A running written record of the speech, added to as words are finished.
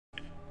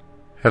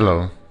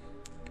Hello.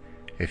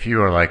 If you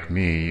are like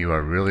me, you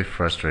are really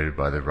frustrated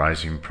by the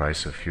rising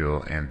price of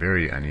fuel and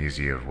very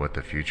uneasy of what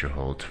the future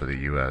holds for the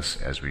U.S.,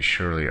 as we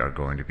surely are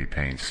going to be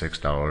paying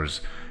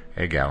 $6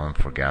 a gallon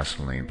for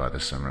gasoline by the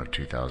summer of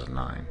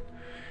 2009.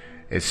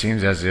 It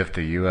seems as if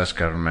the U.S.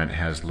 government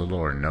has little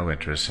or no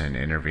interest in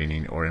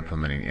intervening or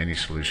implementing any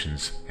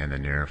solutions in the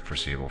near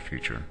foreseeable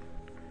future.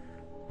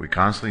 We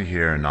constantly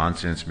hear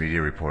nonsense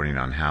media reporting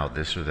on how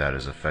this or that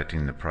is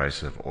affecting the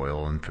price of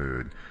oil and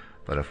food,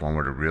 but if one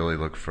were to really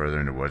look further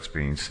into what's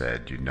being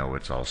said, you'd know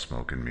it's all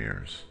smoke and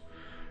mirrors.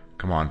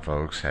 Come on,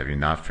 folks, have you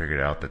not figured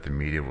out that the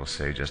media will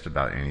say just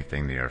about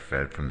anything they are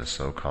fed from the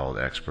so-called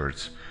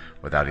experts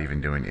without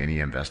even doing any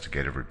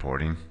investigative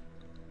reporting?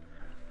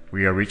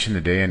 We are reaching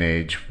the day and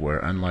age where,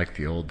 unlike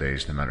the old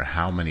days, no matter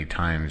how many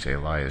times a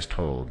lie is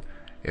told,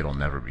 it'll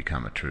never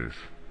become a truth.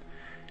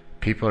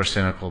 People are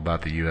cynical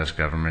about the U.S.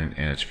 government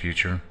and its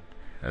future,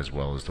 as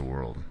well as the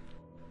world.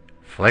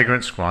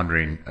 Flagrant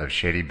squandering of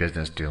shady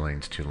business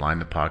dealings to line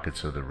the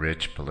pockets of the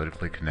rich,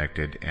 politically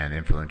connected, and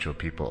influential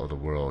people of the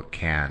world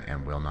can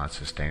and will not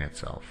sustain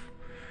itself.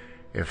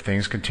 If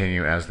things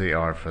continue as they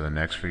are for the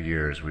next few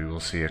years, we will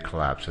see a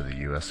collapse of the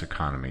U.S.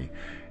 economy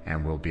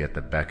and will be at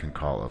the beck and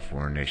call of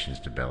foreign nations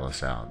to bail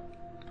us out.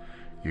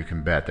 You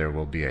can bet there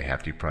will be a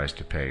hefty price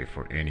to pay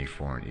for any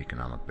foreign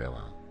economic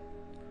bailout.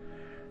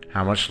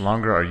 How much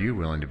longer are you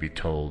willing to be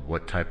told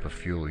what type of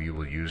fuel you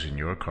will use in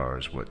your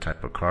cars, what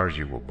type of cars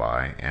you will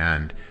buy,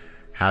 and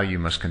how you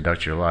must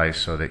conduct your life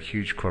so that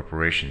huge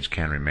corporations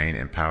can remain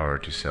in power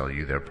to sell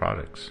you their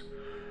products?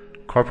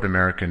 Corporate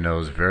America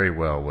knows very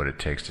well what it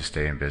takes to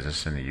stay in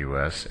business in the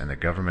U.S., and the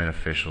government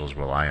officials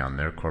rely on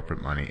their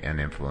corporate money and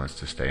influence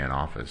to stay in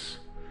office.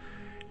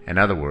 In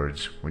other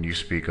words, when you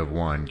speak of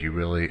one, you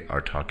really are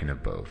talking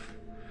of both.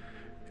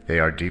 They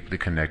are deeply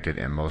connected,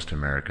 and most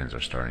Americans are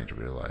starting to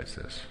realize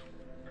this.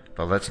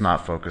 But let's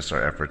not focus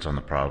our efforts on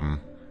the problem.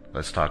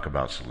 Let's talk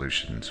about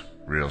solutions,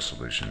 real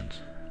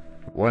solutions.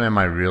 What am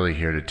I really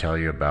here to tell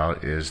you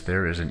about is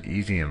there is an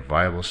easy and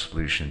viable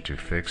solution to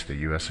fix the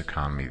U.S.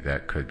 economy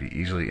that could be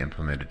easily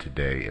implemented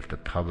today if the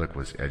public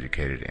was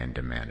educated and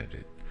demanded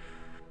it.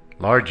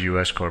 Large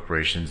U.S.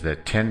 corporations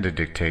that tend to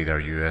dictate our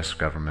U.S.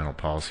 governmental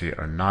policy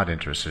are not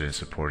interested in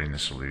supporting the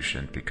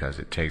solution because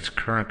it takes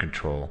current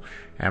control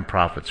and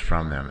profits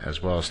from them,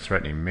 as well as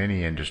threatening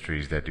many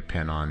industries that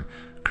depend on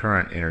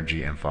current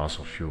energy and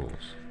fossil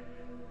fuels.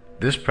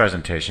 This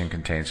presentation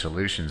contains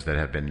solutions that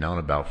have been known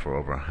about for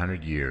over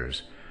 100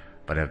 years,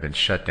 but have been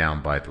shut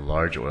down by the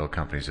large oil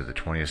companies of the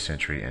 20th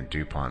century and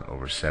DuPont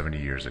over 70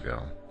 years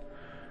ago.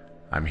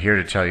 I'm here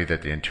to tell you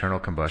that the internal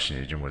combustion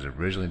engine was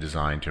originally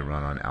designed to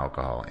run on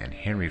alcohol, and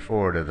Henry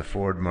Ford of the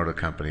Ford Motor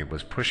Company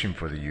was pushing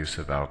for the use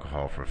of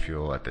alcohol for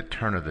fuel at the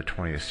turn of the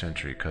 20th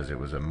century because it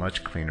was a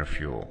much cleaner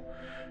fuel,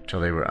 till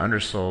they were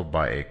undersold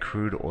by a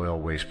crude oil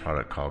waste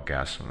product called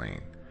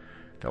gasoline.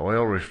 The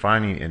oil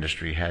refining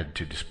industry had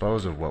to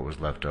dispose of what was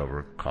left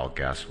over, called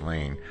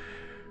gasoline,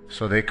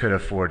 so they could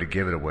afford to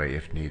give it away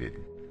if needed.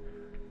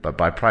 But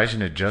by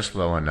pricing it just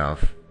low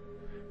enough,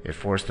 it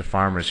forced the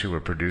farmers who were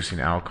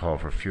producing alcohol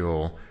for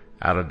fuel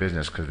out of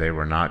business because they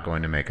were not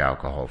going to make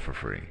alcohol for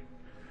free.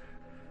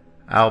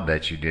 I'll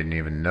bet you didn't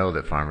even know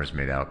that farmers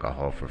made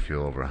alcohol for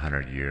fuel over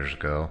 100 years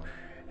ago,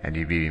 and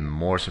you'd be even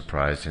more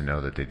surprised to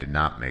know that they did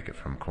not make it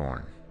from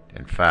corn.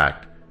 In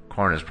fact,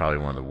 corn is probably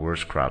one of the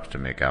worst crops to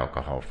make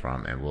alcohol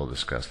from, and we'll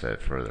discuss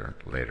that further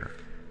later.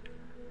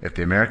 If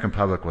the American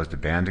public was to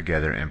band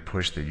together and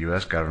push the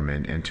U.S.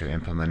 government into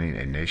implementing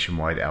a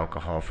nationwide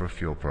alcohol for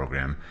fuel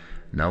program,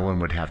 no one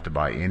would have to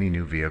buy any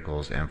new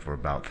vehicles, and for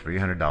about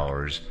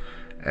 $300,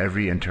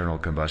 every internal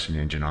combustion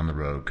engine on the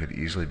road could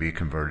easily be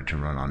converted to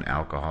run on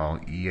alcohol,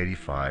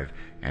 E85,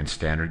 and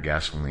standard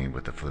gasoline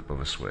with the flip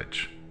of a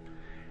switch.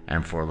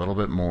 And for a little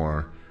bit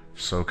more,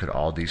 so could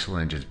all diesel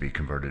engines be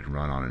converted to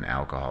run on an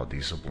alcohol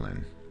diesel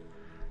blend.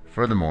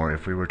 Furthermore,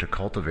 if we were to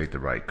cultivate the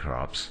right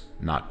crops,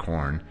 not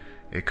corn,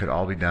 it could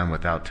all be done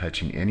without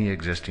touching any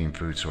existing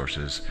food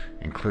sources,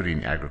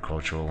 including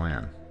agricultural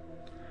land.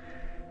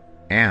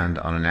 And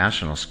on a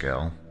national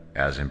scale,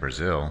 as in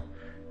Brazil,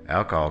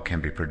 alcohol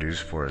can be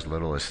produced for as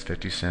little as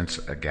 50 cents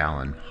a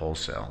gallon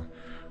wholesale,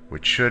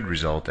 which should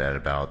result at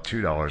about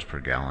 $2 per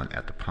gallon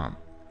at the pump.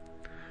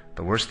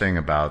 The worst thing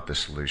about this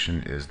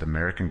solution is the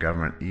American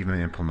government even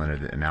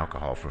implemented an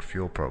alcohol for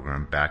fuel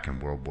program back in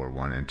World War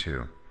I and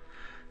II.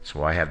 So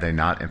why have they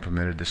not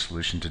implemented this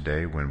solution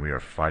today when we are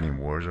fighting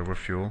wars over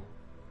fuel?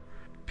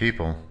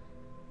 People,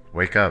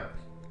 wake up.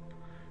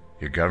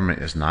 Your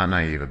government is not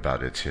naive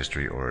about its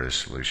history or its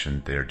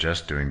solution. They are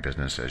just doing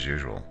business as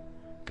usual,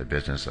 the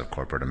business of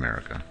corporate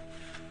America.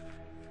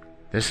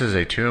 This is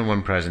a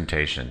 2-in-1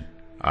 presentation,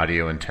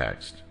 audio and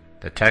text.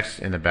 The text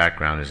in the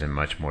background is in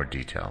much more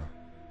detail.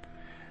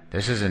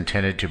 This is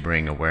intended to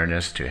bring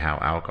awareness to how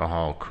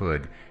alcohol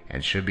could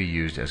and should be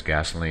used as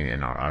gasoline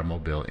in our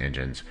automobile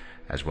engines,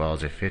 as well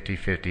as a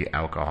 50-50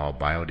 alcohol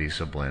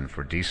biodiesel blend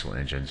for diesel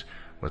engines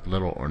with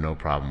little or no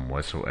problem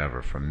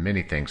whatsoever from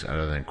many things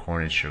other than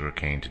corn and sugar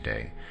cane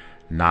today,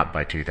 not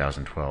by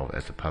 2012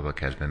 as the public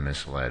has been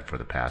misled for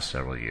the past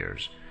several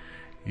years.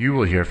 You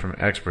will hear from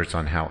experts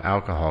on how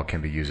alcohol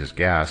can be used as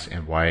gas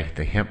and why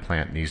the hemp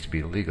plant needs to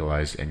be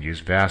legalized and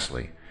used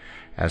vastly,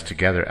 as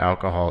together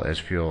alcohol as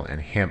fuel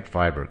and hemp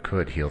fiber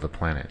could heal the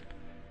planet.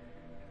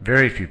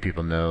 Very few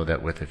people know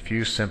that with a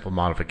few simple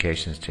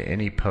modifications to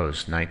any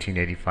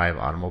post-1985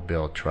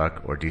 automobile,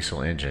 truck, or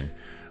diesel engine,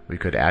 we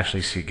could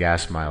actually see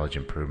gas mileage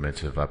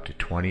improvements of up to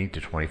 20 to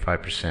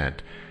 25%,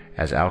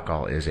 as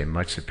alcohol is a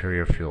much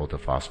superior fuel to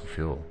fossil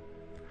fuel.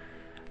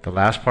 The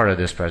last part of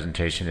this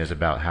presentation is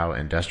about how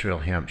industrial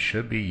hemp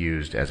should be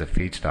used as a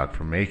feedstock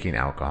for making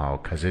alcohol,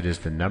 because it is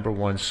the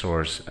 #1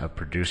 source of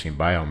producing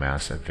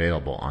biomass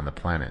available on the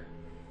planet.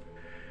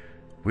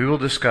 We will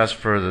discuss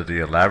further the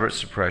elaborate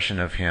suppression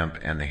of hemp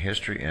and the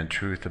history and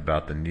truth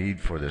about the need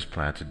for this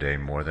plant today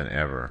more than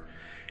ever,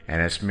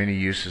 and its many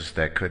uses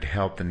that could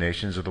help the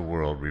nations of the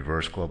world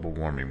reverse global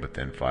warming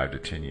within 5 to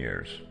 10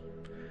 years.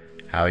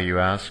 How, you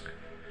ask?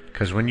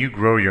 Because when you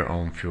grow your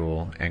own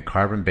fuel and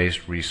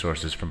carbon-based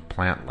resources from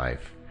plant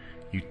life,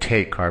 you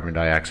take carbon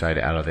dioxide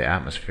out of the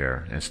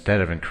atmosphere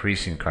instead of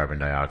increasing carbon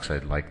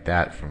dioxide like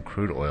that from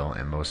crude oil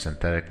and most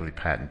synthetically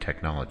patented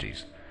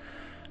technologies.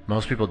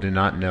 Most people do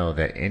not know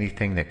that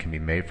anything that can be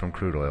made from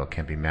crude oil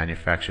can be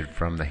manufactured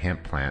from the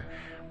hemp plant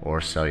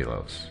or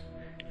cellulose.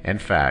 In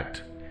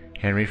fact,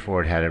 Henry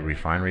Ford had a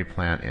refinery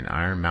plant in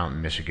Iron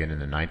Mountain, Michigan in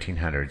the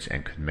 1900s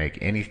and could make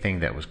anything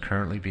that was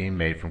currently being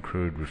made from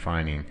crude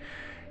refining,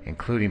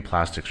 including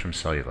plastics from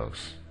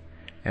cellulose.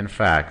 In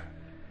fact,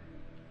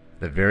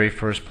 the very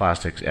first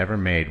plastics ever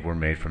made were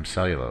made from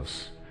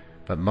cellulose.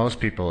 But most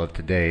people of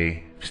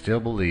today still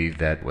believe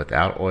that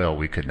without oil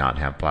we could not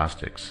have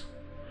plastics.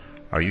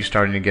 Are you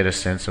starting to get a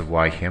sense of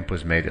why hemp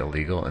was made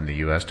illegal in the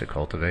U.S. to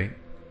cultivate?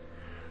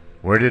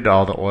 Where did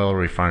all the oil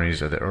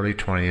refineries of the early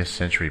 20th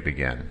century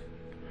begin?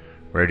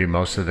 Where do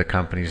most of the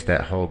companies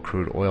that hold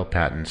crude oil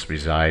patents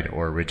reside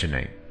or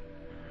originate?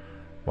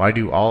 Why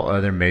do all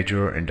other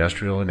major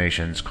industrial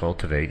nations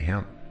cultivate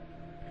hemp?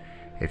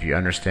 If you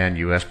understand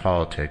U.S.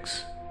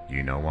 politics,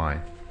 you know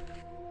why.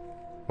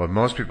 What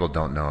most people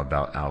don't know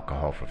about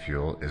alcohol for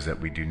fuel is that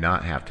we do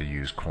not have to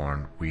use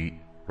corn, wheat,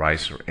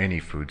 rice, or any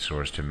food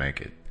source to make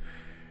it.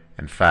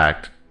 In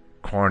fact,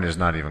 corn is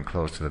not even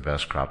close to the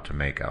best crop to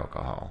make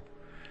alcohol.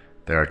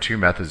 There are two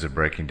methods of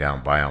breaking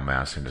down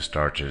biomass into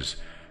starches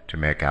to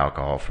make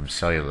alcohol from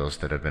cellulose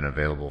that have been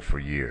available for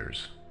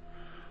years.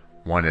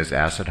 One is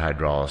acid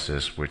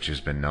hydrolysis, which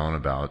has been known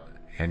about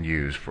and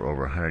used for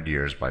over 100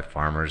 years by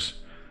farmers.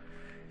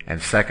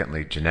 And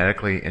secondly,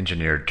 genetically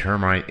engineered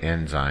termite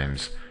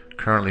enzymes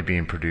currently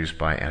being produced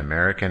by an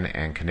American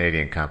and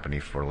Canadian company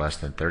for less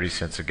than 30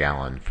 cents a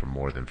gallon for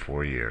more than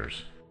 4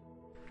 years.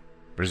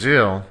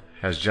 Brazil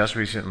has just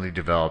recently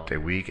developed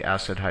a weak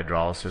acid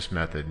hydrolysis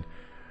method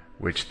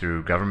which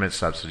through government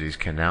subsidies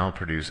can now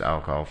produce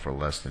alcohol for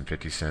less than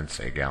 50 cents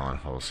a gallon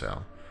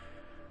wholesale.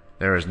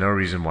 There is no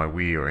reason why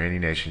we or any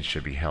nation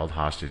should be held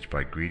hostage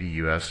by greedy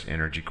U.S.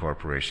 energy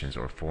corporations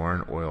or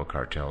foreign oil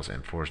cartels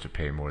and forced to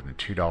pay more than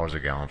 $2 a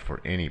gallon for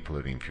any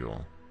polluting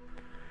fuel.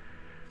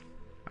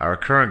 Our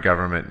current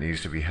government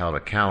needs to be held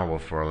accountable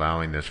for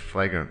allowing this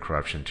flagrant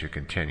corruption to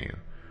continue.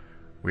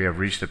 We have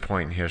reached a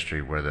point in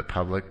history where the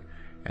public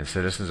and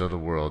citizens of the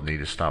world need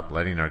to stop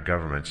letting our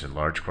governments and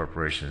large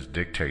corporations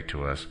dictate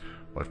to us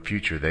what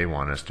future they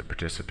want us to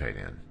participate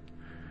in.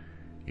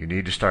 You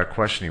need to start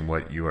questioning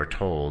what you are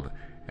told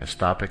and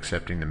stop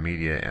accepting the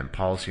media and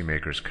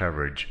policymakers'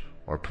 coverage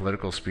or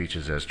political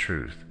speeches as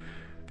truth,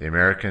 the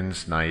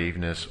Americans'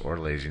 naiveness or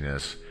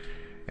laziness,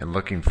 and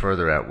looking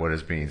further at what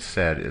is being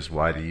said is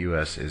why the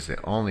U.S. is the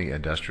only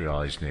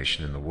industrialized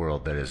nation in the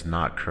world that is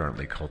not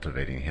currently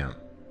cultivating hemp.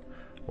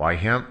 Why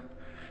hemp?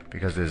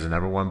 Because it is the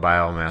 #1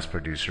 biomass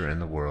producer in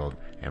the world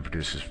and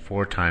produces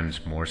 4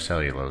 times more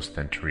cellulose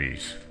than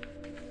trees.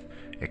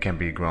 It can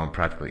be grown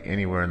practically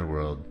anywhere in the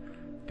world.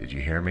 Did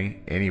you hear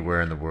me?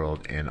 Anywhere in the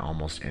world in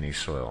almost any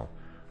soil.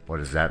 What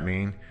does that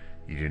mean?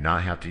 You do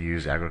not have to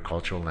use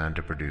agricultural land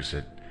to produce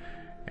it,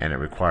 and it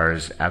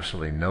requires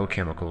absolutely no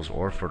chemicals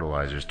or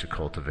fertilizers to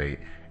cultivate,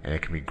 and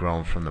it can be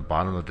grown from the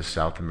bottom of the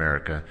South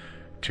America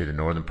to the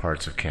northern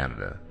parts of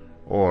Canada,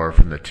 or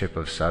from the tip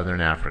of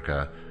southern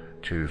Africa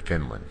to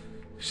Finland.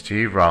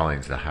 Steve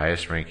Rawlings, the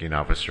highest-ranking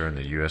officer in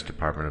the U.S.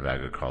 Department of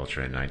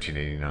Agriculture in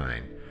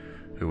 1989,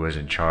 who was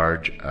in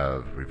charge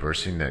of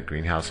reversing the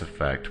greenhouse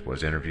effect,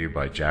 was interviewed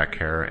by Jack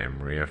Herer and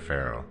Maria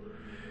Farrow,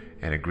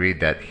 and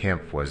agreed that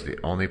hemp was the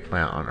only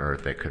plant on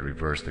Earth that could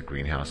reverse the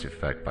greenhouse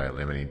effect by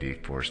eliminating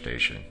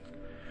deforestation.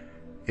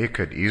 It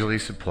could easily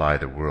supply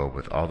the world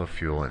with all the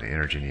fuel and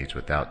energy needs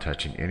without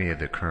touching any of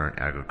the current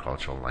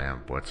agricultural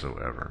land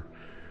whatsoever.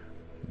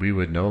 We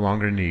would no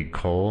longer need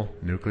coal,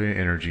 nuclear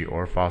energy,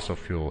 or fossil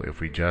fuel if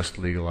we just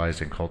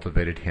legalized and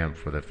cultivated hemp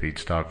for the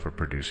feedstock for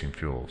producing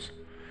fuels.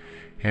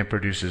 Hemp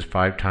produces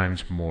 5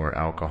 times more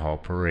alcohol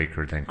per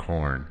acre than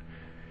corn.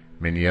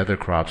 Many other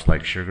crops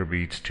like sugar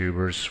beets,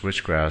 tubers,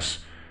 switchgrass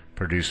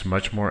produce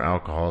much more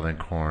alcohol than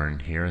corn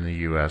here in the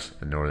U.S.,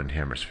 the Northern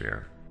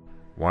Hemisphere.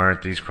 Why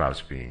aren't these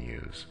crops being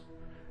used?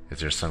 Is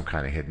there some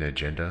kind of hidden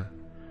agenda?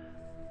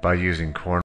 By using corn